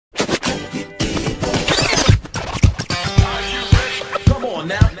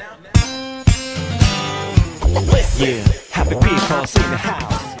Yeah, happy people in the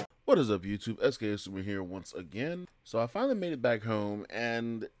house. What is up, YouTube? AzureIsuma here once again. So I finally made it back home,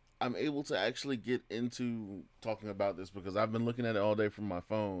 and I'm able to actually get into talking about this because I've been looking at it all day from my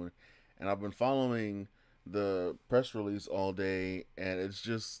phone, and I've been following the press release all day, and it's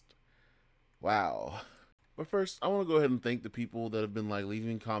just, wow. But first, I want to go ahead and thank the people that have been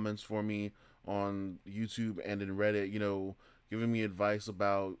leaving comments for me on YouTube and in Reddit, giving me advice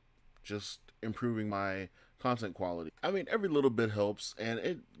about just improving my content quality. I mean, every little bit helps, and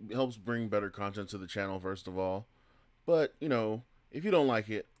it helps bring better content to the channel, first of all. But, if you don't like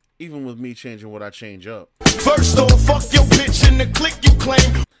it, even with me changing what I change up. First off, fuck your bitch and the click you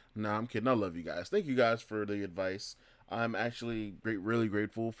claim. Nah, I'm kidding. I love you guys. Thank you guys for the advice. I'm actually really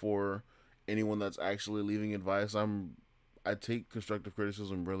grateful for anyone that's actually leaving advice. I take constructive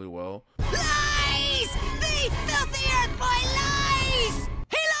criticism really well. Lies! The filthy earth boy lies!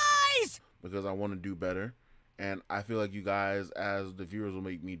 He lies! Because I want to do better, and I feel like you guys as the viewers will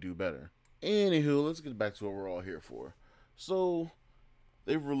make me do better. Anywho, let's get back to what we're all here for. So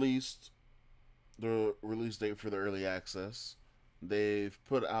they've released the release date for the early access. They've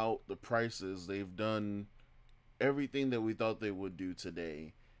put out the prices. They've done everything that we thought they would do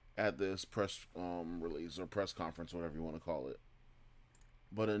today at this press release or press conference, whatever you want to call it.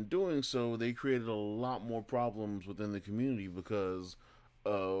 But in doing so, they created a lot more problems within the community because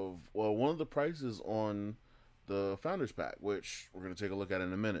of, well, one of the prices on the Founders Pack, which we're going to take a look at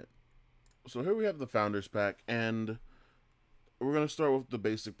in a minute. So here we have the Founders Pack, and we're going to start with the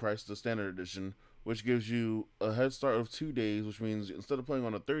basic price, the Standard Edition, which gives you a head start of 2 days, which means instead of playing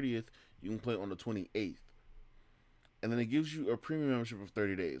on the 30th, you can play on the 28th. And then it gives you a premium membership of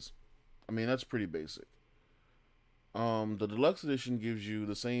 30 days. I mean, that's pretty basic. The Deluxe Edition gives you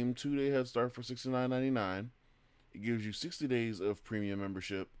the same 2-day head start for $69.99. It gives you 60 days of premium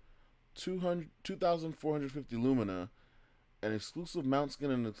membership, 2,450 Lumina, an exclusive mount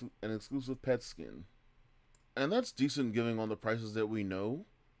skin, and an exclusive pet skin. And that's decent giving on the prices that we know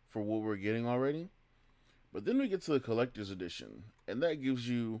for what we're getting already. But then we get to the Collector's Edition, and that gives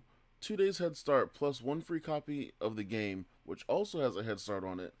you 2 days head start plus 1 free copy of the game, which also has a head start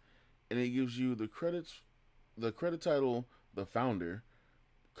on it. And it gives you the credit title, The Founder,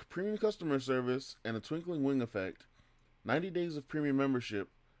 premium customer service, and a twinkling wing effect, 90 days of premium membership,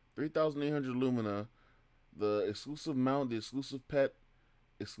 3,800 Lumina, the exclusive mount, the exclusive pet,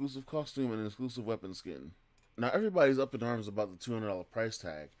 exclusive costume, and an exclusive weapon skin. Now everybody's up in arms about the $200 price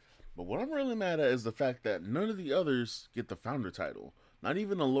tag, but what I'm really mad at is the fact that none of the others get the Founder title, not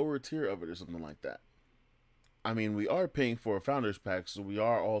even a lower tier of it or something like that. I mean, we are paying for a Founders Pack, so we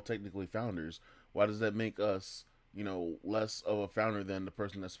are all technically founders. Why does that make us, less of a founder than the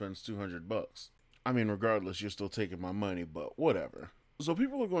person that spends $200? I mean, regardless, you're still taking my money, but whatever. So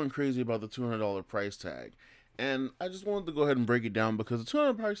people are going crazy about the $200 price tag, and I just wanted to go ahead and break it down because the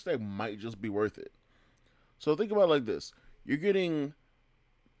 $200 price tag might just be worth it. So think about it like this. You're getting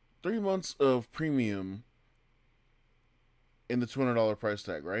 3 months of premium in the $200 price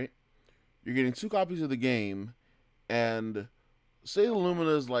tag, right? You're getting 2 copies of the game, and say the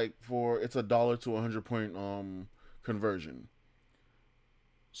Lumina is it's a $1 to 100 point conversion.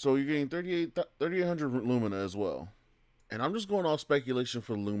 So you're getting 3,800 Lumina as well. And I'm just going off speculation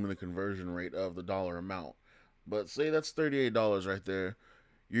for the Lumina conversion rate of the dollar amount. But say that's $38 right there.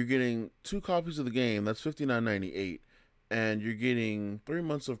 You're getting 2 copies of the game, that's $59.98. And you're getting 3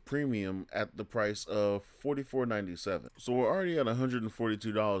 months of premium at the price of $44.97. So we're already at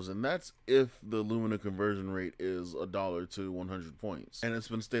 $142, and that's if the Lumina conversion rate is $1 to 100 points. And it's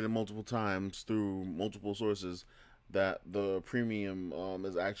been stated multiple times through multiple sources that the premium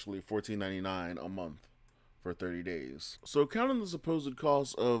is actually $14.99 a month for 30 days. So counting the supposed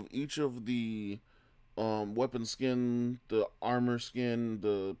cost of each of the weapon skin, the armor skin,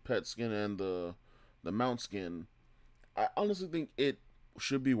 the pet skin, and the mount skin, I honestly think it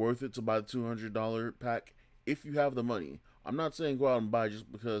should be worth it to buy the $200 pack if you have the money. I'm not saying go out and buy just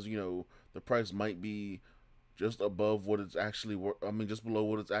because, the price might be just above what it's actually worth. I mean, just below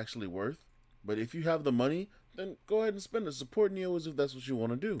what it's actually worth. But if you have the money, then go ahead and spend it. Support Neo if that's what you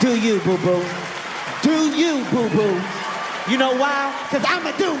want to do. Do you, boo-boo. Do you, boo-boo. You know why? Because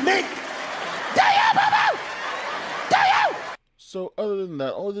I'ma do me. Do you, boo-boo. Do you? So other than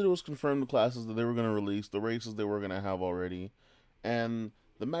that, all they did was confirm the classes that they were going to release, the races they were going to have already, and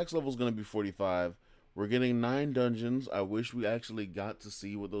the max level is going to be 45. We're getting 9 dungeons. I wish we actually got to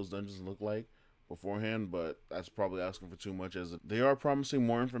see what those dungeons look like beforehand, but that's probably asking for too much, as they are promising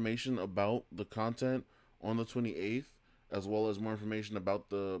more information about the content on the 28th, as well as more information about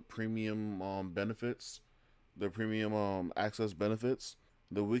the premium benefits, the premium access benefits.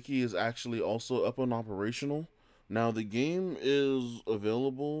 The wiki is actually also up and operational, Now, the game is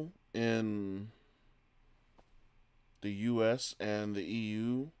available in the US and the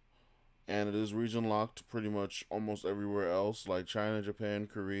EU, and it is region locked pretty much almost everywhere else, like China, Japan,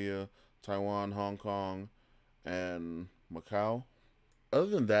 Korea, Taiwan, Hong Kong, and Macau. Other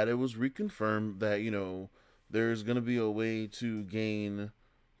than that, it was reconfirmed that, you know, there's going to be a way to gain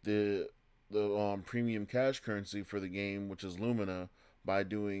the premium cash currency for the game, which is Lumina, by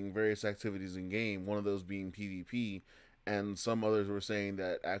doing various activities in game, one of those being PvP, and some others were saying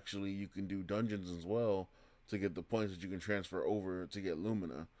that actually you can do dungeons as well to get the points that you can transfer over to get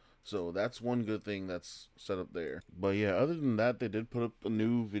Lumina. So that's one good thing that's set up there. But yeah, other than that, they did put up a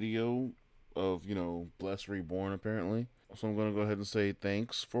new video of, you know, Bless Reborn apparently. So I'm going to go ahead and say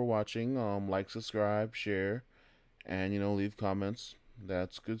thanks for watching. Like, subscribe, share, and, you know, leave comments.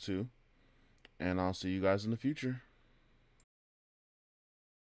 That's good too. And I'll see you guys in the future.